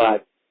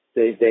 but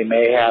they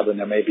may have, and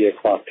there may be a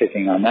clock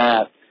ticking on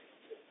that.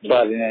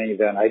 But in any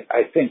event,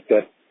 I think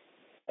that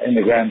in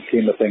the grand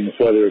scheme of things,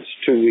 whether it's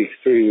 2 weeks,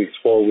 3 weeks,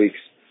 4 weeks,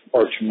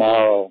 or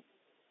tomorrow,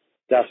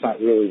 that's not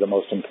really the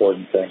most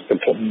important thing. The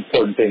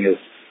important thing is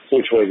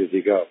which way does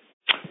he go?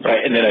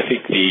 Right, and then I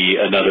think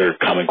another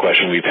common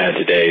question we've had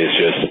today is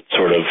just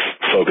sort of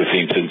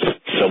focusing, since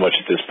so much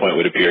at this point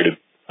would appear to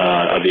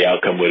of the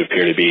outcome would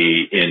appear to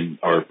be in,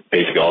 or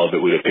basically all of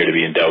it would appear to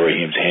be in Del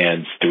Rahim's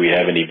hands. Do we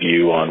have any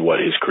view on what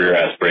his career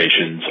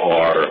aspirations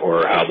are,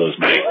 or how those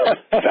might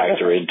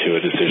factor into a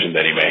decision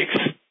that he makes?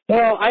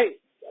 Well,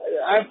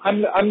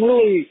 I'm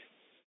really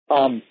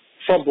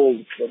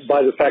troubled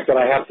by the fact that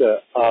I have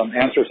to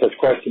answer such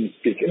questions.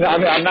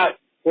 I'm not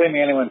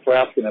blaming anyone for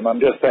asking them. I'm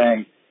just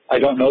saying I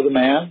don't know the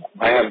man.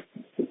 I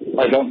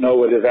don't know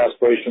what his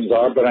aspirations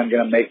are, but I'm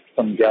going to make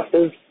some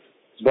guesses.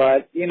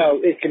 But,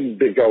 it can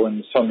go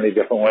in so many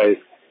different ways.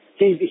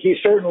 He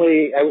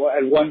certainly,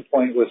 at one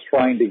point, was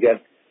trying to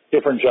get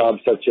different jobs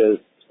such as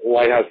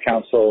White House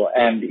counsel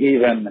and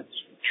even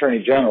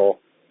Attorney General.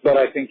 But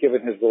I think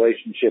given his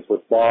relationship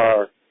with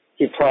Barr,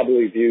 he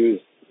probably views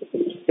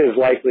his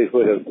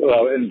likelihood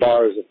of, and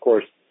Barr is, of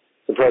course,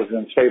 the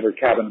president's favorite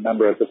cabinet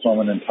member at this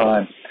moment in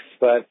time.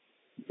 But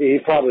he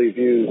probably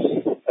views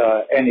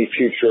any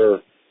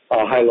future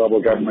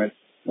high-level government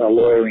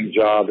lawyering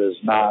job as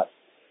not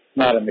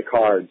in the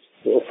cards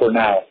for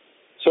now.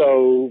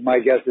 So my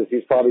guess is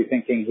he's probably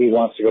thinking he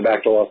wants to go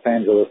back to Los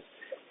Angeles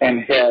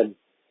and head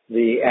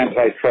the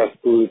antitrust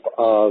group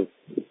of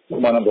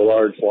one of the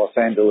large Los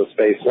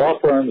Angeles-based law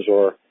firms,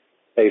 or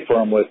a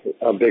firm with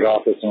a big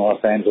office in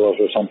Los Angeles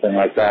or something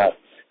like that.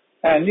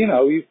 And,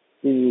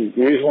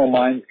 reasonable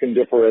minds can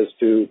differ as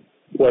to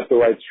what the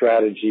right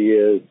strategy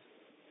is.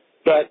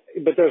 But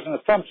there's an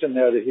assumption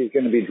there that he's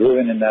going to be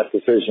driven in that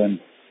decision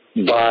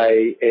by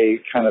a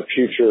kind of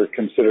future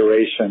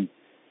consideration.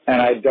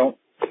 And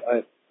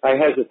I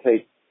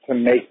hesitate to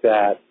make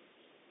that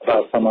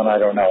about someone I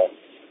don't know.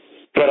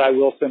 But I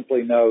will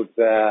simply note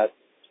that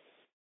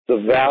the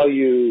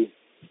value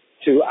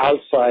to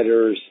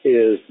outsiders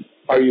is,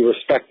 are you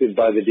respected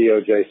by the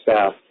DOJ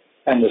staff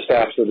and the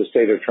staffs of the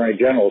state attorney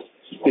generals?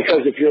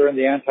 Because if you're in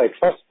the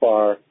antitrust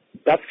bar,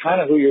 that's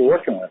kind of who you're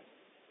working with.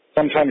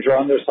 Sometimes you're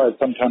on their side,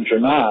 sometimes you're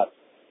not.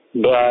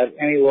 But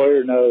any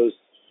lawyer knows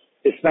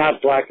it's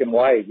not black and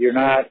white. It's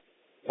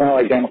not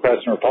like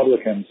Democrats and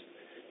Republicans.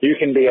 You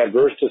can be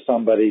adverse to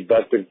somebody,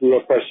 but the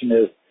real question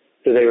is,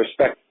 do they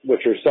respect what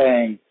you're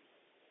saying?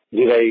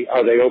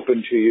 Are they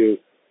open to you?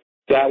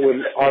 That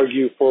would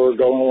argue for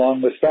going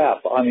along with staff.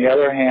 On the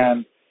other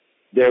hand,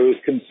 there was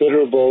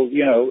considerable,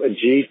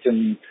 Ajit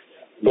and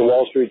the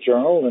Wall Street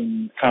Journal,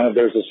 and kind of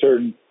there's a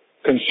certain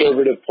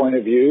conservative point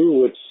of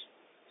view which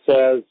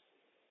says,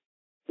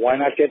 why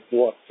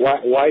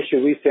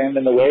should we stand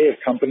in the way of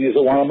companies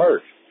that want to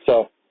merge?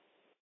 So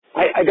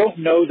I don't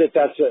know that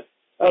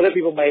other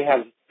people may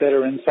have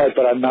better insight,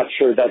 but I'm not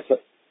sure that's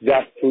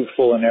that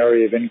fruitful an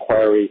area of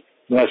inquiry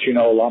unless you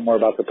know a lot more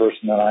about the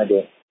person than I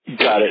do.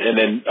 Got it. And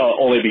then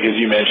only because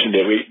you mentioned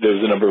it, there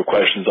was a number of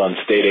questions on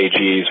state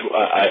AGs.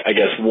 I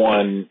guess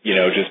one,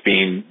 just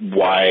being,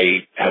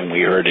 why haven't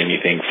we heard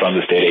anything from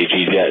the state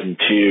AGs yet? And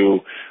two,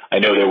 I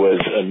know there was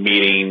a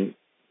meeting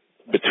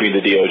between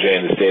the DOJ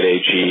and the state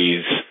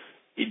AGs.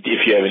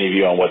 If you have any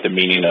view on what the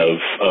meaning of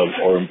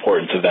or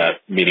importance of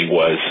that meeting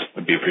was,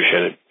 would be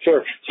appreciated.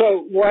 Sure.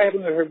 So why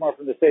haven't we heard more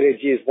from the state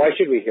AGs? Why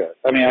should we hear it?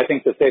 I mean, I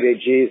think the state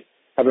AGs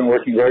have been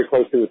working very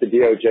closely with the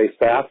DOJ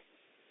staff.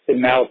 It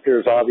now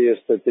appears obvious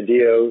that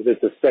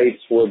the states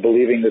were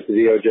believing that the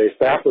DOJ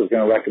staff was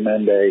going to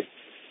recommend a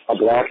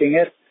blocking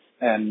it,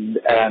 and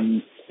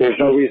there's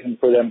no reason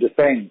for them to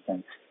say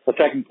anything. The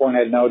second point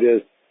I'd note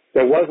is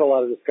there was a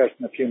lot of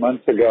discussion a few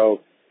months ago,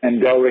 and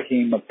Del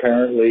Rahim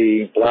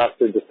apparently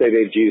blasted the state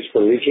AGs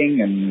for leaking,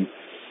 and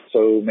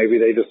so maybe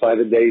they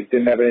decided they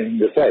didn't have anything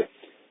to say.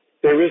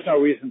 There is no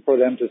reason for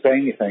them to say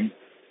anything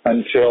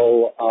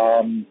until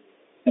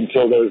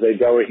there's a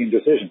Del Rahim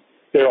decision.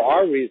 There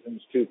are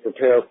reasons to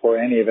prepare for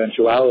any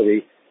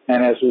eventuality,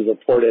 and as we've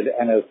reported,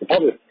 and as the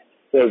public,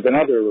 there have been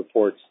other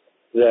reports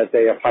that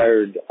they have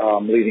hired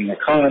leading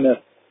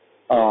economists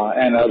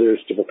and others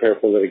to prepare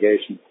for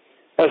litigation.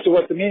 As to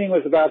what the meeting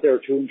was about, there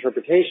are two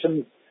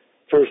interpretations.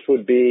 First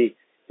would be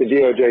the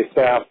DOJ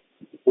staff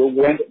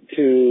went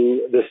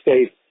to the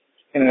states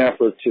in an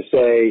effort to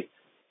say,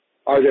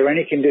 are there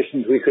any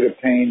conditions we could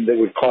obtain that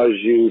would cause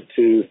you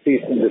to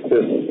cease and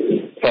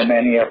desist from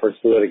any efforts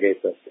to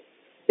litigate this?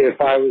 If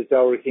I was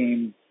Del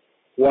Rahim,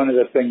 one of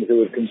the things that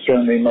would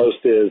concern me most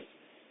is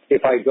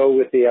if I go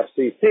with the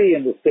FCC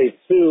and the states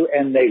sue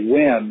and they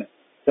win,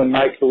 then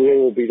my career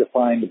will be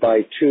defined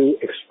by two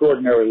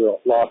extraordinary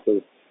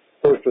losses.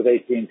 First with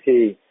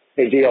AT&T,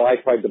 a deal I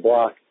tried to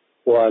block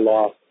where I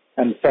lost,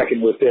 and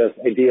second with this,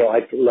 a deal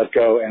I let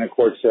go and a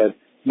court said,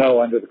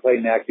 no, under the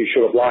Clayton Act, you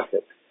should have blocked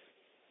it.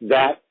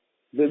 That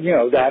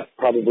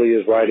probably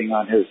is riding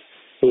on his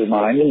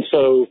mind, and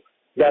so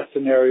that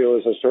scenario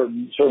is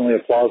certainly a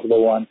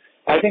plausible one.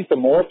 I think the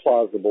more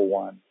plausible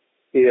one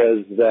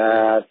is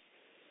that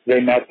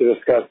they met to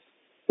discuss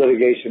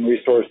litigation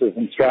resources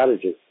and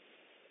strategies.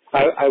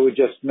 I would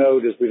just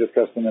note, as we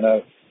discussed in the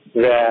note,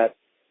 that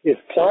it's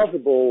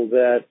plausible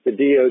that the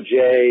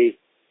DOJ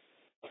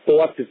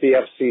thought that the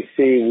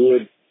FCC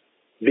would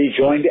be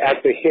joined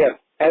at the hip,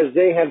 as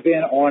they have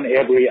been on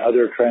every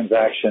other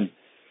transaction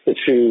the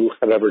two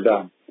have ever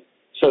done.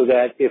 So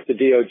that if the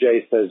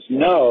DOJ says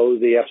no,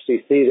 the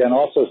FCC then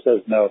also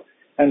says no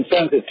and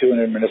sends it to an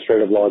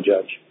administrative law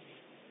judge.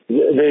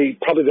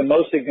 Probably the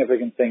most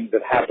significant thing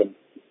that happened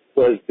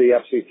was the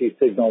FCC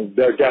signaled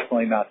they're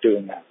definitely not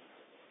doing that.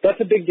 That's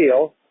a big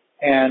deal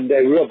and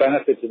a real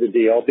benefit to the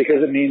deal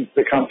because it means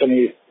the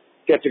companies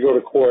get to go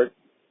to court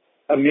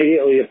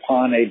immediately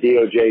upon a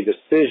DOJ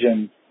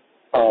decision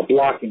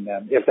blocking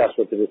them, if that's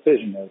what the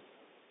decision is.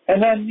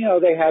 And then,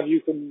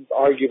 you can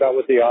argue about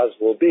what the odds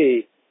will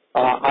be.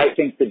 I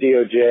think the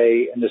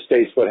DOJ and the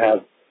states would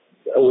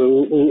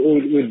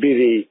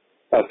be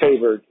the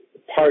favored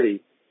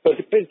party, but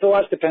a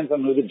lot depends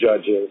on who the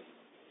judge is.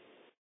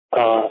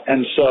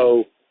 And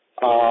so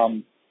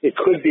it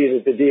could be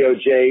that the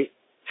DOJ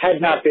had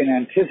not been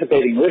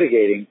anticipating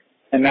litigating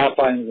and now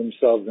finds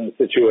themselves in a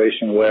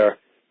situation where,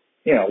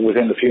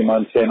 within a few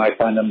months they might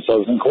find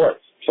themselves in court.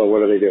 So what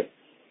do they do?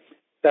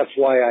 That's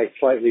why I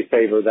slightly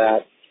favor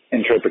that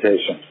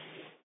interpretation.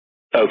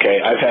 Okay,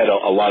 I've had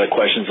a lot of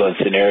questions on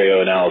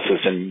scenario analysis,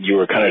 and you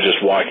were kind of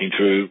just walking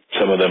through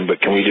some of them, but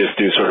can we just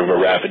do sort of a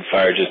rapid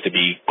fire just to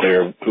be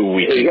clear who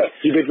we think wins?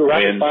 You did your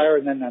rapid fire,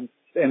 and then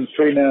in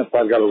 3 minutes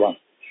I've got to run.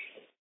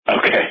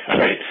 Okay, all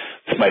right.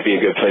 This might be a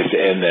good place to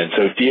end then.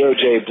 So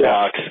DOJ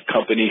blocks,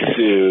 company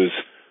sues,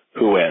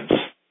 who wins?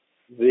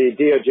 The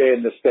DOJ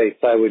in the states,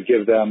 I would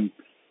give them,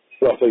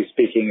 roughly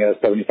speaking, a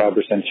 75%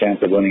 chance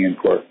of winning in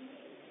court.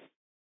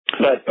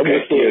 But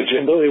we'll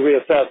completely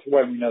reassess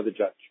when we know the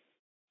judge.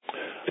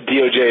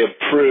 DOJ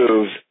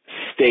approves,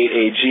 state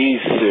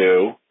AGs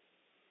sue,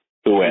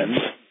 who wins?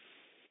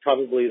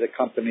 Probably the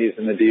companies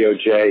in the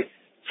DOJ,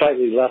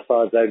 slightly less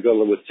odds. I'd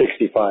go with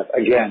 65.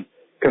 Again,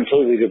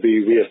 completely to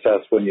be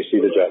reassessed when you see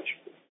the judge.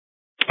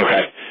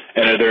 Okay.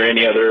 And are there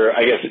any other,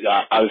 I guess,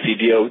 obviously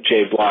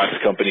DOJ blocks,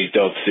 companies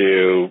don't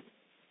sue,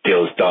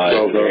 deal's done.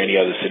 Are there any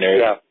other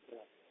scenarios?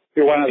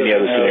 Yeah. Any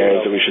other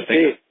scenarios that we should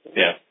think of?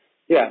 Yeah.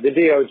 Yeah, the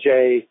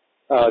DOJ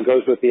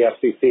goes with the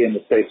FCC and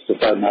the states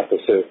decide not to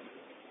sue.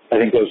 I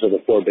think those are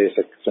the 4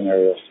 basic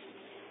scenarios.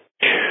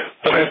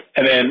 Okay.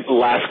 And then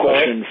last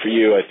question for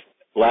you,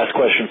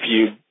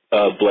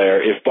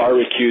 Blair. If Barr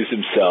recused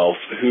himself,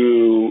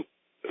 who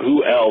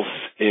else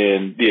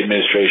in the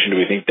administration do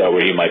we think that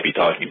he might be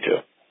talking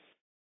to?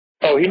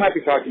 Oh, he might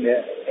be talking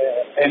to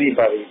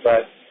anybody,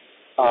 but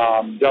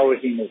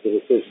Delrahim is the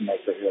decision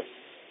maker here.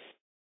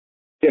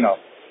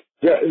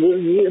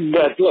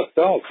 But look,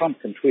 Donald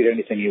Trump can tweet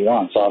anything he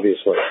wants,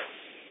 obviously.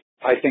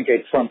 I think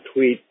a Trump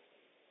tweet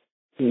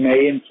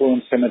may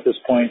influence him at this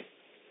point.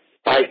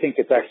 I think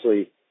it's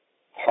actually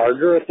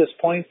harder at this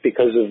point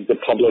because the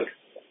public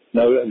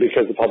knows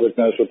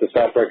what the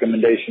staff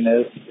recommendation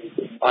is.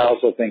 I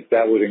also think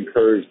that would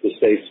encourage the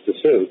states to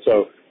sue.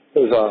 So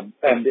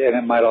and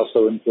it might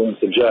also influence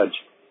the judge.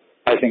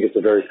 I think it's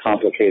a very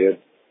complicated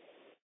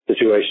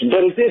situation, but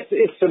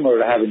it's similar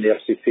to having the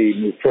FCC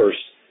move first.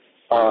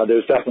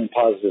 There's definitely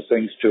positive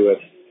things to it.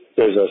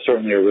 There's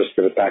certainly a risk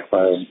of it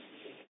backfiring.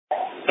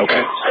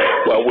 Okay.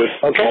 Well, with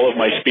all of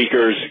my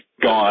speakers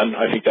gone,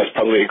 I think that's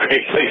probably a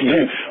great place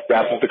to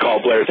wrap up the call.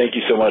 Blair, thank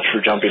you so much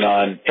for jumping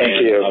on. Thank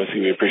you.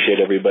 Obviously, we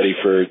appreciate everybody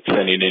for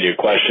sending in your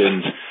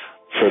questions.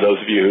 For those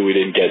of you who we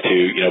didn't get to,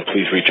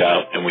 please reach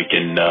out and we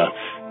can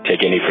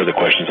take any further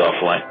questions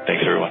offline.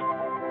 Thanks, everyone.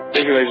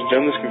 Thank you, ladies and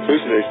gentlemen. This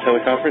concludes today's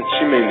teleconference.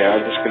 You may now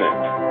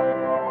disconnect.